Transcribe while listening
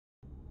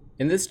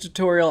In this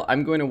tutorial,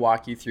 I'm going to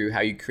walk you through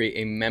how you create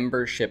a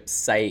membership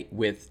site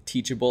with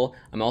Teachable.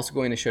 I'm also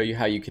going to show you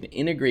how you can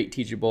integrate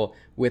Teachable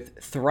with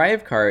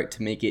ThriveCart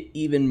to make it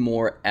even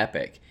more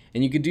epic.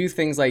 And you could do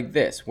things like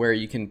this, where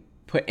you can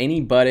put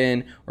any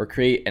button or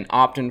create an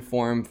opt-in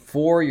form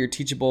for your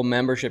Teachable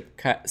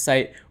membership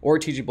site or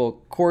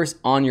Teachable course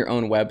on your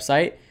own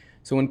website.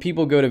 So when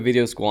people go to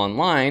Video School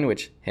Online,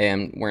 which, hey,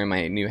 I'm wearing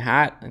my new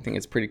hat. I think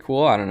it's pretty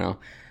cool. I don't know,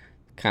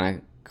 kind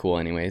of cool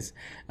anyways.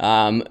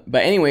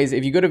 But anyways,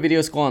 if you go to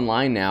Video School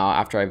Online now,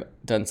 after I've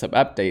done some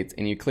updates,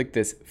 and you click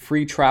this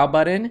free trial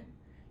button,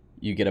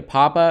 you get a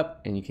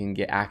pop-up and you can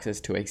get access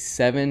to a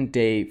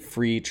 7-day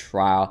free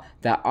trial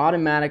that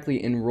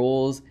automatically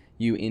enrolls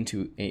you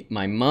into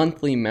my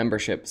monthly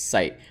membership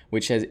site,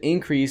 which has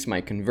increased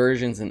my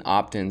conversions and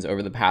opt-ins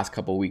over the past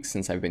couple weeks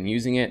since I've been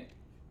using it.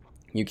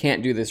 You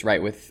can't do this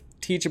right with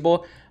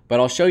Teachable,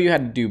 but I'll show you how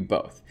to do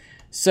both.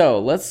 So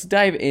let's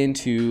dive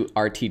into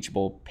our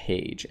Teachable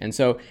page. And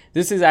so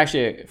this is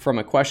actually from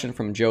a question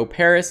from Joe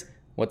Paris.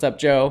 What's up,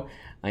 Joe?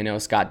 I know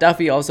Scott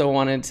Duffy also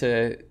wanted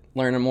to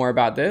learn more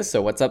about this.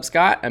 So what's up,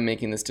 Scott? I'm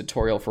making this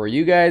tutorial for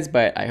you guys,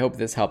 but I hope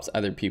this helps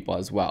other people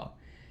as well.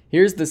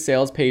 Here's the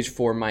sales page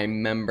for my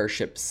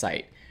membership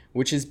site,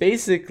 which is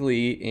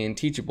basically in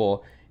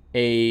Teachable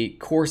a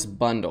course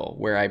bundle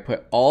where I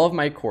put all of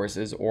my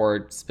courses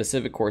or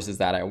specific courses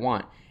that I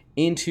want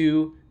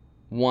into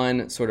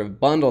one sort of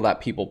bundle that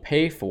people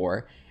pay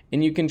for,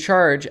 and you can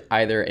charge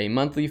either a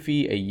monthly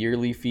fee, a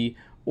yearly fee,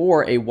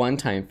 or a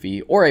one-time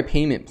fee, or a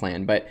payment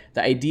plan. But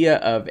the idea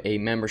of a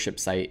membership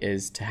site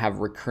is to have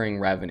recurring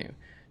revenue.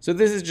 So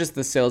this is just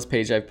the sales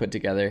page I've put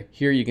together.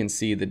 Here you can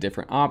see the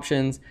different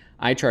options.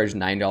 I charge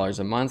 $9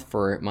 a month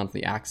for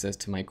monthly access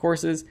to my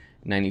courses,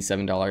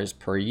 $97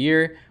 per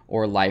year,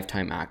 or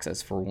lifetime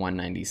access for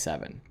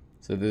 $197.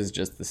 So this is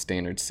just the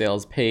standard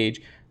sales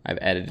page. I've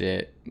edited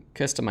it,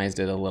 customized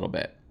it a little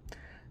bit.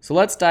 So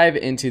let's dive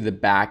into the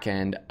back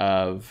end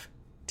of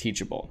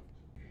Teachable.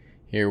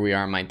 Here we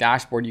are on my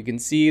dashboard. You can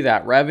see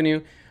that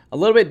revenue a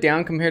little bit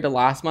down compared to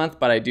last month,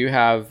 but I do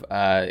have,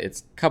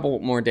 it's a couple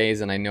more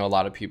days, and I know a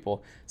lot of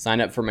people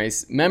sign up for my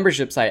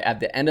membership site at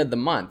the end of the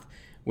month,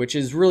 which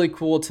is really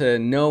cool to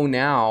know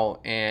now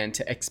and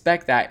to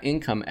expect that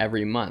income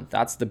every month.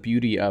 That's the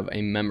beauty of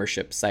a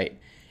membership site.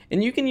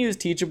 And you can use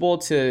Teachable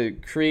to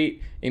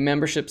create a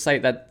membership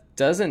site that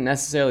doesn't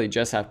necessarily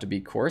just have to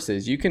be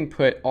courses. You can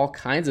put all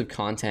kinds of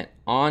content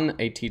on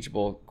a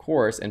Teachable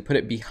course and put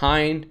it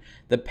behind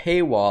the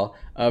paywall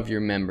of your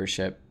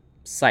membership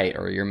site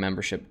or your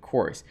membership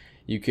course.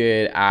 You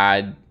could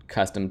add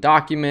custom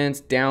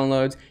documents,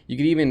 downloads. You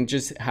could even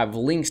just have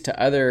links to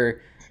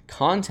other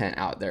content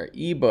out there,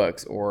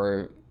 ebooks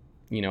or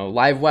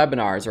live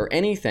webinars or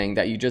anything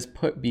that you just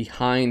put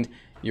behind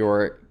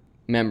your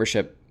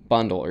membership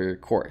bundle or your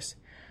course.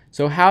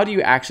 So how do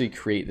you actually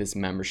create this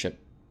membership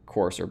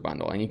course or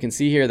bundle? And you can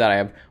see here that I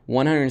have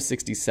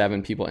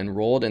 167 people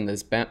enrolled in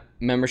this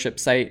membership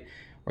site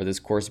or this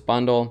course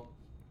bundle,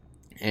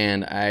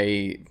 and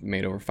I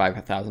made over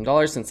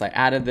 $5,000 since I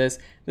added this.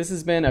 This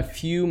has been a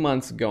few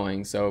months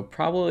going, so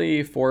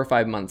probably 4 or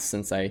 5 months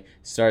since I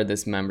started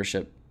this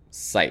membership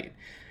site.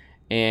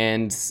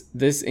 And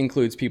this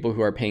includes people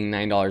who are paying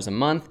 $9 a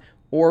month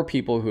or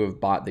people who have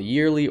bought the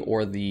yearly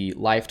or the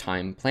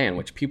lifetime plan,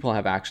 which people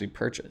have actually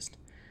purchased.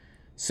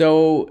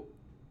 So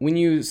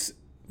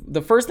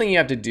the first thing you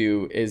have to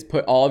do is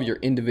put all of your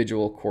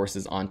individual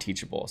courses on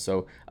Teachable.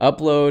 So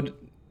upload,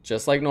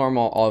 just like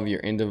normal, all of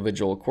your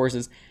individual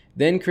courses,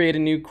 then create a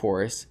new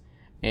course.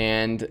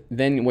 And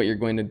then what you're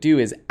going to do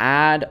is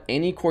add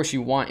any course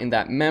you want in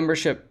that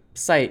membership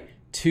site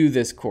to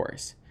this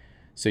course.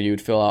 So you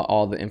would fill out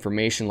all the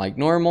information like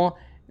normal,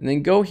 and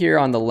then go here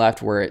on the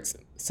left where it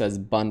says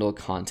bundle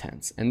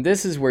contents. And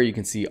this is where you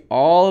can see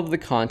all of the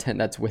content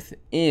that's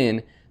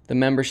within the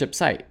membership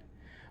site.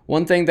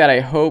 One thing that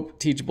I hope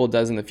Teachable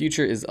does in the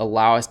future is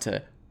allow us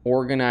to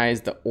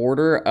organize the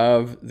order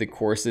of the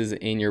courses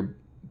in your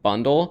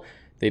bundle.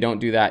 They don't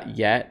do that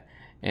yet.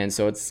 And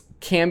so it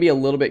can be a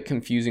little bit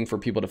confusing for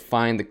people to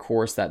find the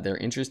course that they're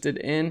interested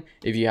in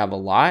if you have a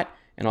lot.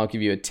 And I'll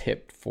give you a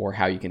tip for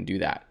how you can do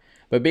that.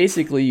 But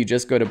basically, you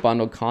just go to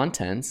bundle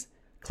contents,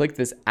 click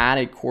this add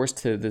a course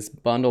to this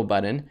bundle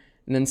button,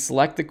 and then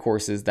select the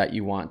courses that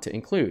you want to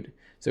include.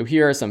 So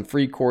here are some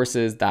free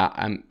courses that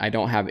I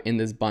don't have in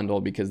this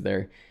bundle because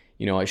they're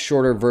a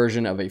shorter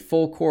version of a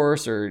full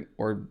course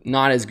or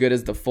not as good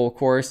as the full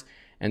course.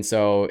 And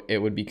so it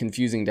would be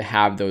confusing to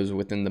have those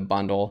within the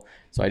bundle.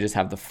 So I just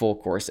have the full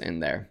course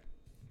in there.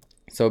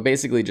 So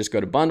basically just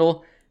go to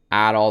bundle,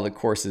 add all the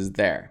courses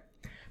there.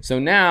 So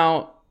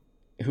now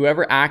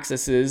whoever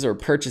accesses or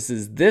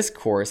purchases this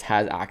course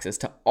has access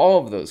to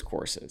all of those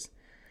courses.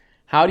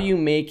 How do you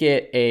make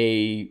it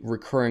a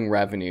recurring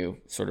revenue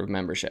sort of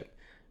membership?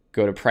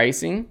 Go to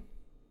pricing,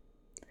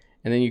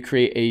 and then you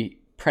create a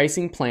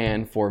pricing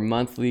plan for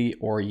monthly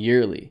or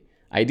yearly.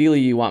 Ideally,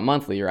 you want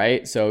monthly,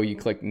 right? So you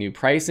click new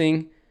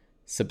pricing,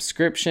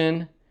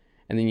 subscription,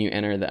 and then you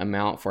enter the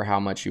amount for how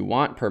much you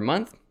want per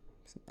month.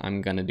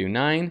 I'm gonna do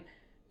 $9,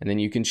 and then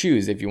you can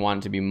choose if you want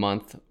it to be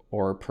month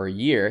or per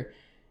year.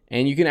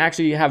 And you can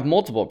actually have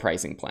multiple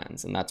pricing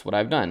plans, and that's what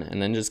I've done.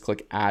 And then just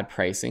click add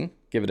pricing,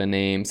 give it a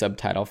name,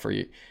 subtitle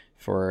to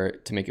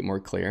make it more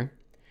clear.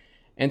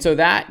 And so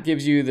that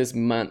gives you this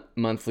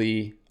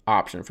monthly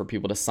option for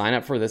people to sign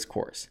up for this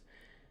course.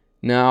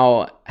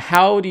 Now,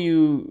 how do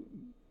you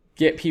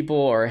get people,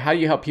 or how do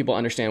you help people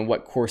understand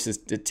what courses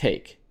to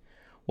take?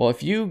 Well,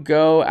 if you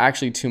go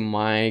actually to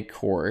my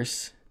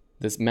course,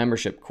 this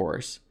membership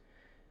course,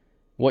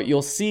 what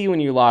you'll see when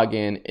you log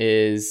in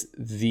is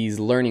these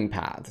learning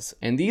paths.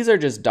 And these are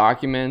just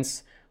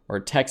documents or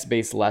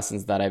text-based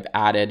lessons that I've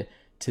added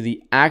to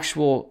the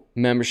actual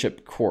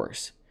membership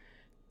course.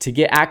 To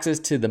get access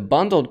to the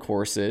bundled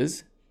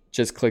courses,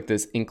 just click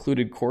this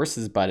included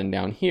courses button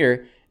down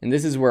here. And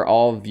this is where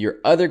all of your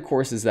other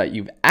courses that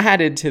you've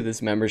added to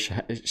this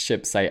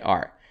membership site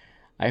are.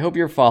 I hope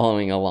you're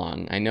following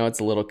along. I know it's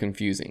a little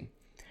confusing.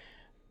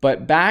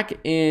 But back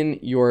in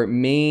your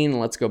main,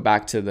 let's go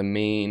back to the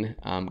main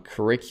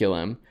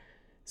curriculum.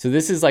 So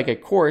this is like a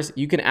course.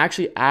 You can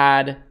actually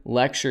add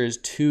lectures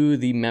to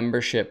the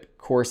membership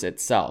course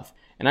itself.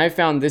 And I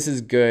found this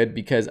is good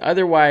because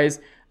otherwise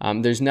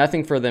there's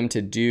nothing for them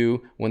to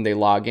do when they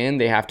log in.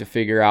 They have to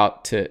figure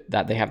out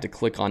that they have to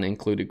click on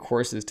included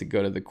courses to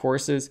go to the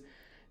courses.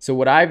 So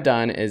what I've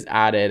done is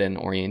added an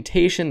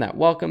orientation that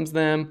welcomes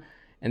them,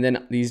 and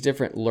then these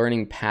different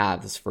learning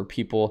paths for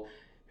people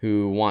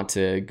who want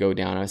to go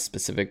down a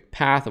specific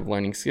path of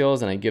learning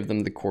skills, and I give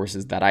them the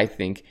courses that I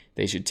think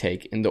they should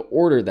take in the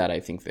order that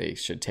I think they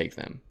should take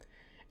them.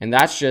 And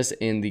that's just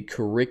in the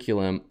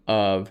curriculum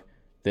of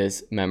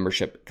this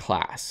membership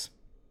class.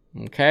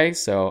 Okay,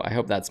 so I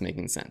hope that's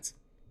making sense.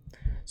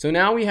 So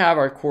now we have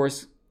our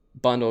course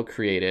bundle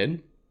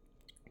created.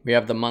 We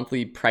have the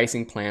monthly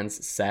pricing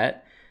plans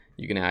set.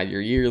 You can add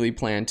your yearly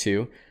plan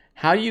too.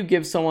 How do you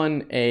give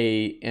someone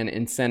an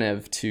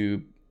incentive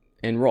to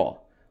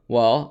enroll?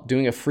 Well,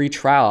 doing a free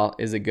trial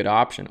is a good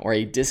option, or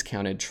a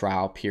discounted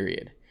trial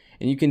period.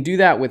 And you can do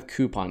that with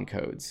coupon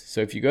codes.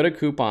 So if you go to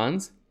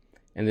coupons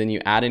and then you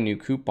add a new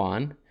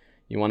coupon,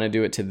 you want to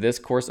do it to this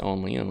course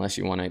only, unless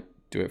you want to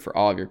do it for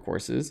all of your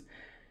courses.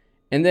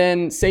 And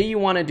then say you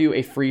want to do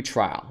a free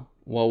trial.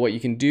 Well, what you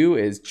can do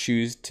is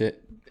choose to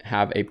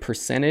have a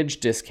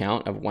percentage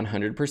discount of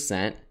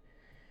 100%.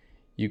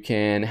 You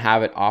can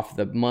have it off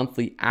the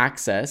monthly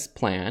access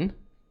plan.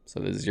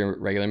 So this is your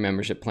regular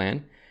membership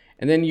plan.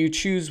 And then you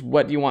choose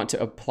what you want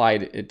to apply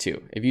it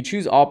to. If you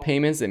choose all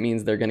payments, it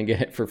means they're going to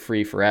get it for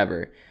free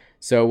forever.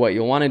 So what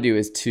you'll want to do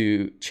is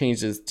to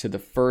change this to the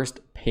first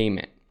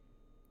payment.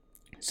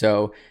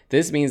 So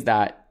this means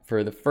that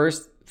for the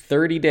first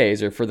 30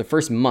 days, or for the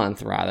first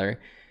month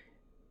rather,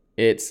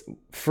 it's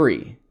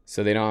free.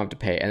 So they don't have to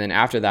pay. And then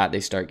after that,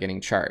 they start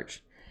getting charged.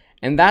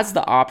 And that's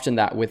the option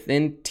that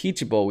within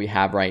Teachable we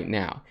have right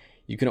now.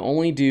 You can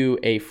only do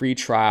a free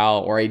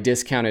trial or a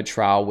discounted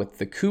trial with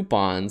the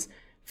coupons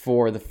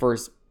for the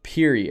first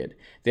period.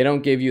 They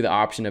don't give you the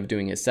option of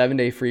doing a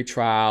 7-day free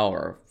trial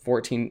or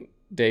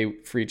 14-day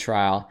free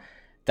trial.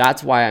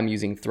 That's why I'm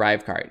using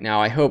ThriveCart.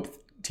 Now I hope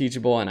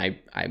Teachable, and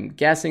I'm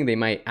guessing they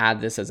might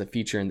add this as a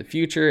feature in the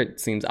future. It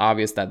seems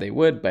obvious that they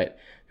would, but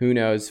who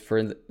knows?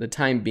 For the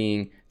time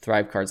being,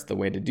 ThriveCart's the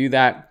way to do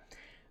that.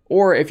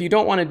 Or if you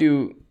don't want to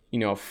do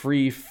a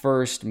free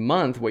first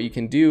month, what you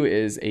can do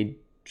is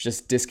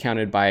just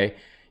discounted by,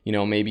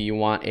 maybe you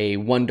want a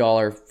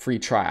 $1 free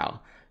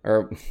trial.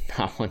 Or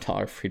not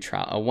 $1 free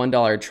trial, a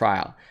 $1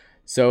 trial.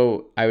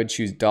 So I would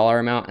choose dollar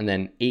amount and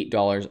then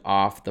 $8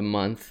 off the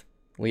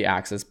monthly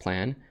access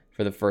plan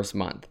for the first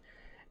month.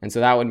 And so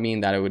that would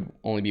mean that it would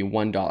only be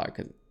 $1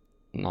 because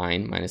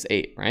 9 minus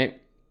 8, right?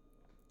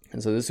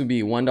 And so this would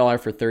be $1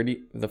 for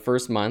the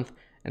first month,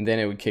 and then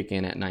it would kick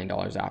in at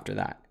 $9 after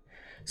that.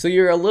 So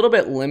you're a little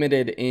bit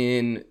limited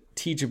in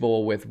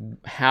Teachable with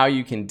how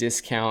you can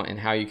discount and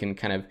how you can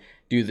kind of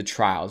do the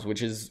trials,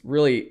 which is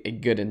really a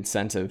good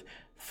incentive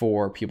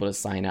for people to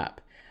sign up.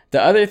 The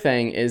other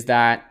thing is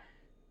that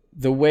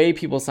the way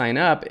people sign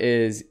up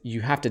is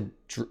you have to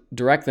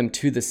direct them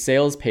to the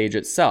sales page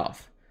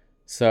itself.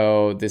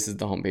 So this is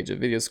the homepage of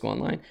Video School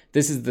Online.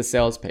 This is the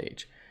sales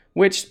page,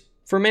 which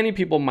for many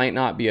people might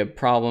not be a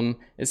problem,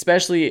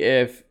 especially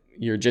if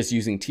you're just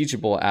using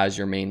Teachable as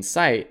your main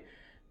site.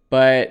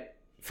 But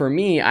for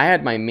me, I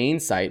had my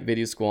main site,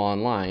 Video School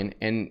Online,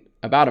 and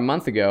about a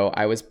month ago,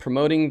 I was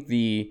promoting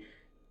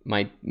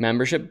my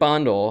membership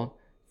bundle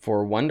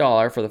for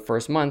 $1 for the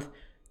first month,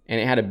 and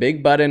it had a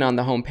big button on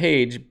the home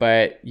page,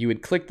 but you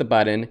would click the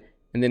button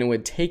and then it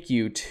would take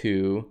you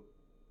to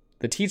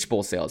the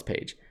Teachable sales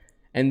page.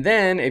 And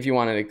then if you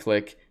wanted to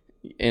click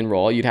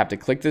enroll, you'd have to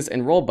click this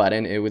enroll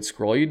button. It would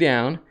scroll you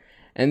down,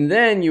 and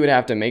then you would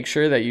have to make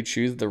sure that you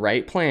choose the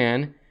right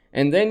plan,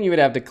 and then you would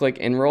have to click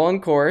enroll in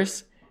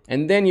course,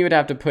 and then you would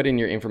have to put in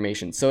your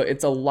information. So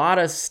it's a lot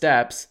of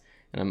steps,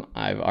 and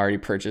I've already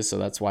purchased, so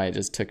that's why it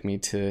just took me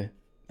to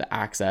the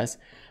access.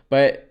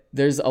 But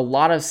there's a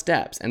lot of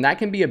steps, and that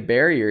can be a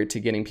barrier to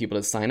getting people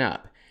to sign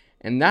up.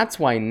 And that's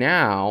why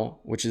now,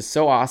 which is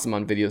so awesome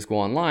on Video School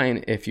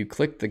Online, if you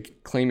click the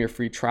claim your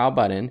free trial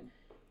button,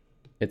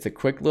 it's a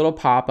quick little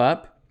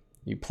pop-up.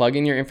 You plug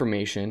in your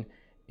information,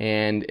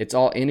 and it's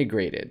all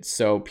integrated.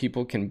 So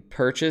people can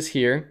purchase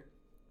here,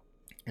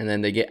 and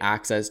then they get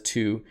access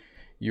to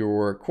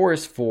your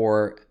course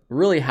for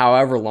really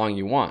however long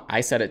you want. I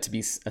set it to be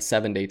a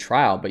 7-day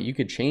trial, but you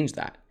could change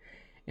that.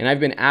 And I've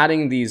been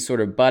adding these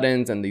sort of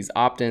buttons and these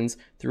opt-ins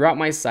throughout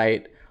my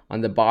site.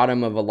 On the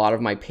bottom of a lot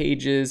of my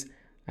pages,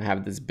 I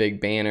have this big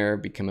banner,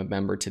 become a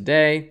member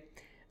today.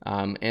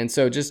 And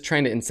so just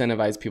trying to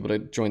incentivize people to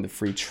join the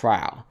free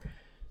trial.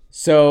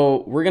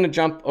 So we're going to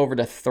jump over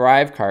to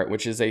ThriveCart,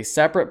 which is a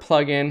separate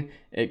plugin.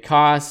 It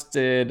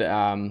costed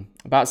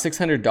about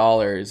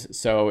 $600.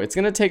 So it's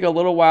going to take a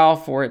little while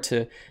for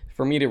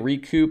me to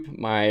recoup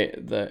my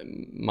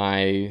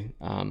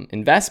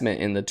investment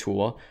in the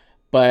tool.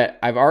 But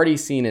I've already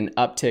seen an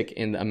uptick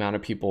in the amount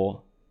of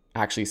people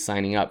actually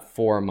signing up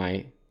for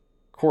my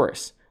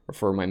course or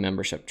for my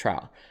membership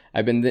trial.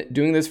 I've been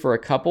doing this for a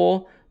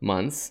couple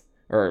months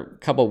or a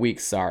couple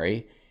weeks,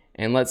 sorry.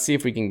 And let's see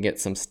if we can get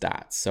some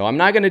stats. So I'm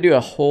not going to do a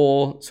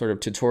whole sort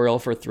of tutorial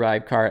for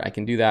ThriveCart. I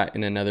can do that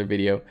in another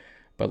video,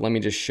 but let me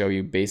just show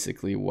you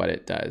basically what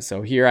it does.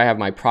 So here I have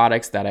my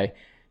products that I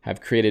have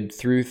created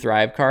through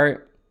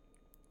ThriveCart.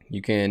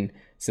 You can,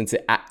 since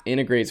it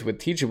integrates with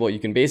Teachable, you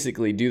can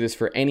basically do this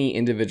for any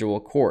individual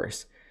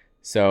course.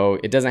 So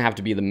it doesn't have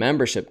to be the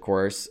membership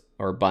course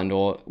or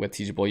bundle with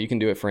Teachable. You can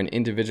do it for an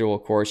individual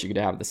course. You could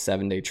have the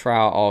 7-day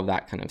trial, all of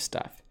that kind of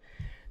stuff.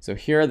 So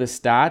here are the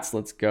stats.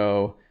 Let's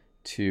go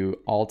to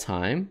all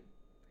time.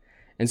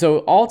 And so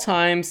all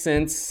time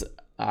since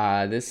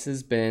this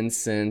has been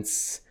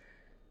since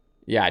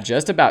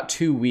just about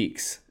 2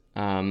 weeks.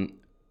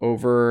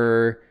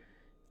 Over,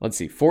 let's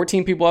see,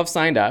 14 people have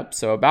signed up,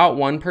 so about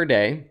 1 per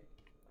day.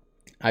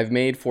 I've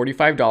made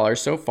 $45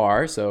 so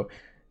far, so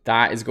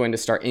that is going to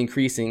start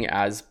increasing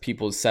as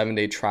people's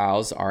 7-day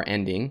trials are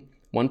ending.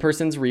 1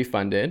 person's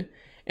refunded,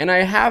 and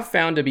I have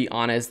found, to be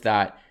honest,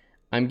 that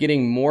I'm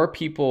getting more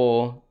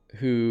people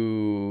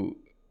who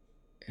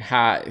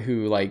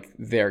like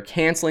they're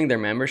canceling their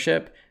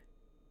membership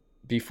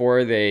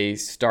before they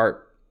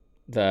start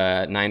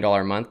the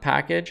 $9 a month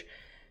package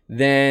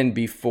than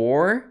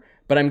before,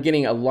 but I'm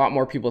getting a lot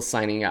more people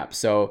signing up.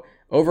 So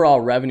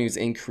overall revenue is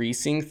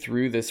increasing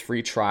through this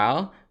free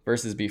trial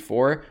versus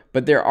before,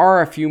 but there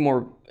are a few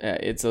more,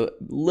 it's a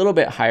little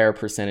bit higher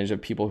percentage of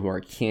people who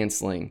are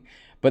canceling,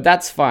 but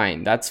that's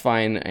fine.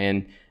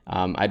 And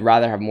I'd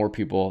rather have more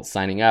people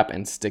signing up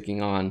and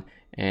sticking on.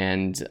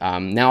 And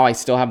now I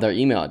still have their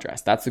email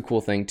address. That's the cool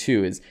thing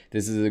too, is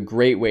this is a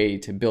great way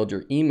to build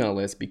your email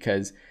list,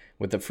 because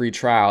with the free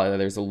trial,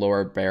 there's a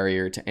lower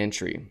barrier to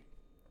entry.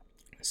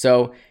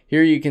 So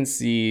here you can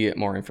see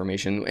more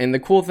information. And the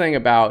cool thing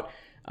about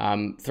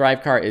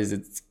ThriveCart is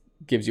it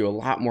gives you a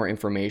lot more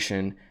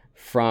information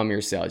from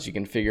your sales. You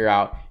can figure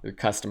out your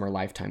customer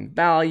lifetime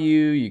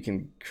value. You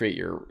can create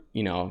your,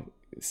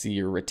 see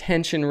your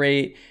retention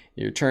rate,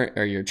 your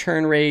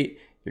churn rate,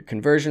 your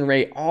conversion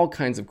rate, all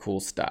kinds of cool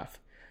stuff.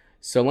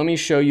 So let me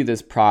show you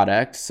this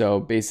product. So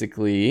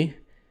basically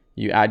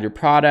you add your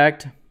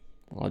product.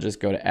 I'll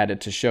just go to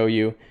edit to show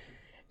you.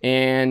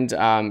 And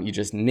you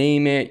just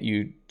name it.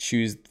 You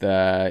choose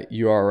the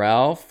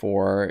URL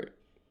for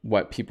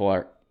what people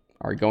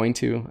are going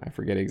to. I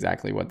forget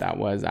exactly what that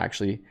was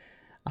actually.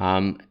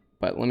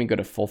 But let me go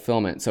to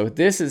fulfillment. So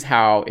this is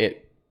how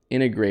it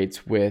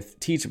integrates with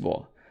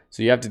Teachable.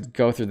 So you have to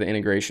go through the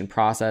integration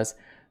process,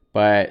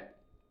 but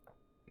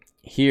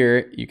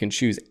here you can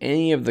choose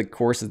any of the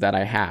courses that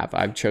I have.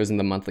 I've chosen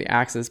the monthly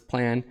access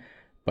plan,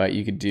 but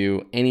you could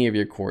do any of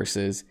your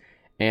courses,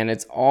 and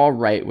it's all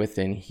right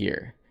within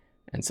here.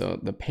 And so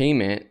the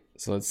payment,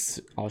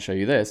 I'll show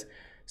you this.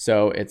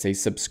 So it's a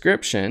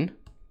subscription.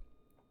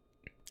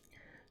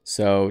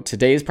 So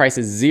today's price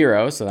is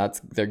 $0, so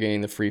they're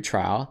getting the free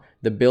trial.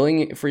 The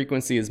billing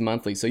frequency is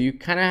monthly, so you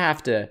kind of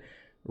have to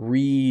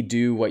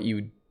redo what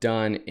you've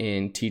done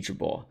in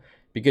Teachable,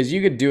 because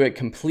you could do it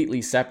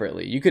completely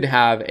separately. You could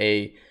have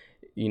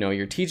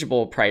your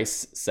Teachable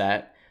price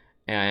set,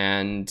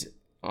 and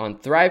on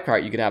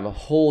ThriveCart, you could have a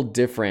whole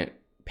different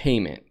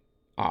payment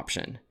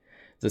option.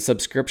 The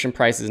subscription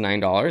price is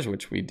 $9,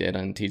 which we did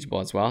on Teachable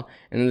as well.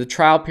 And then the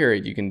trial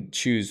period, you can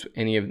choose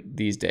any of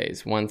these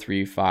days, 1,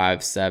 3,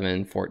 5,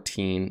 7,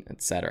 14,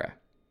 etc.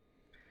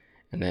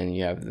 And then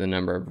you have the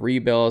number of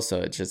rebills, so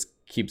it just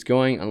keeps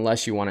going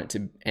unless you want it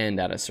to end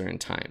at a certain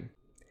time.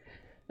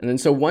 And then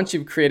so once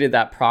you've created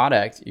that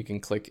product, you can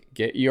click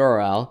Get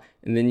URL,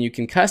 and then you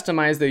can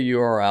customize the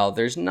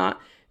URL.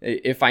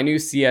 If I knew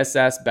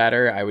CSS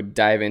better, I would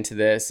dive into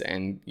this,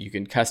 and you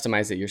can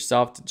customize it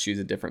yourself to choose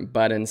a different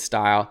button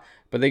style.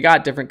 But they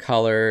got different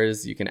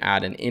colors. You can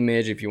add an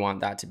image if you want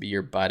that to be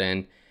your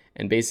button.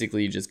 And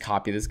basically you just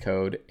copy this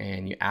code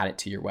and you add it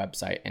to your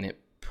website, and it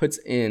puts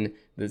in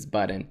this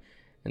button.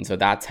 And so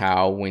that's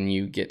how, when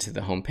you get to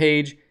the home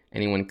page,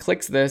 anyone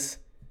clicks this,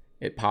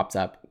 it pops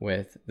up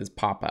with this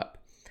pop-up.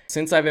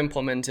 Since I've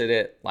implemented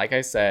it, like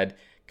I said,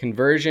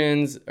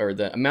 conversions, or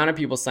the amount of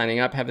people signing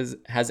up,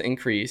 has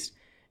increased,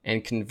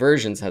 and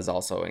conversions has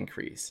also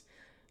increased.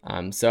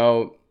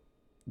 So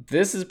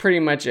this is pretty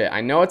much it.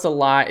 I know it's a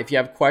lot. If you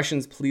have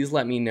questions, please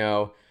let me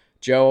know.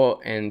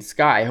 Joe and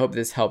Scott, I hope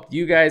this helped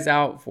you guys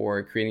out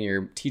for creating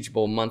your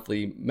Teachable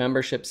monthly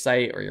membership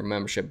site or your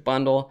membership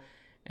bundle.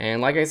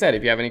 And like I said,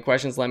 if you have any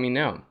questions, let me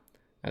know.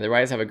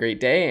 Otherwise, have a great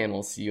day, and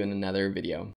we'll see you in another video.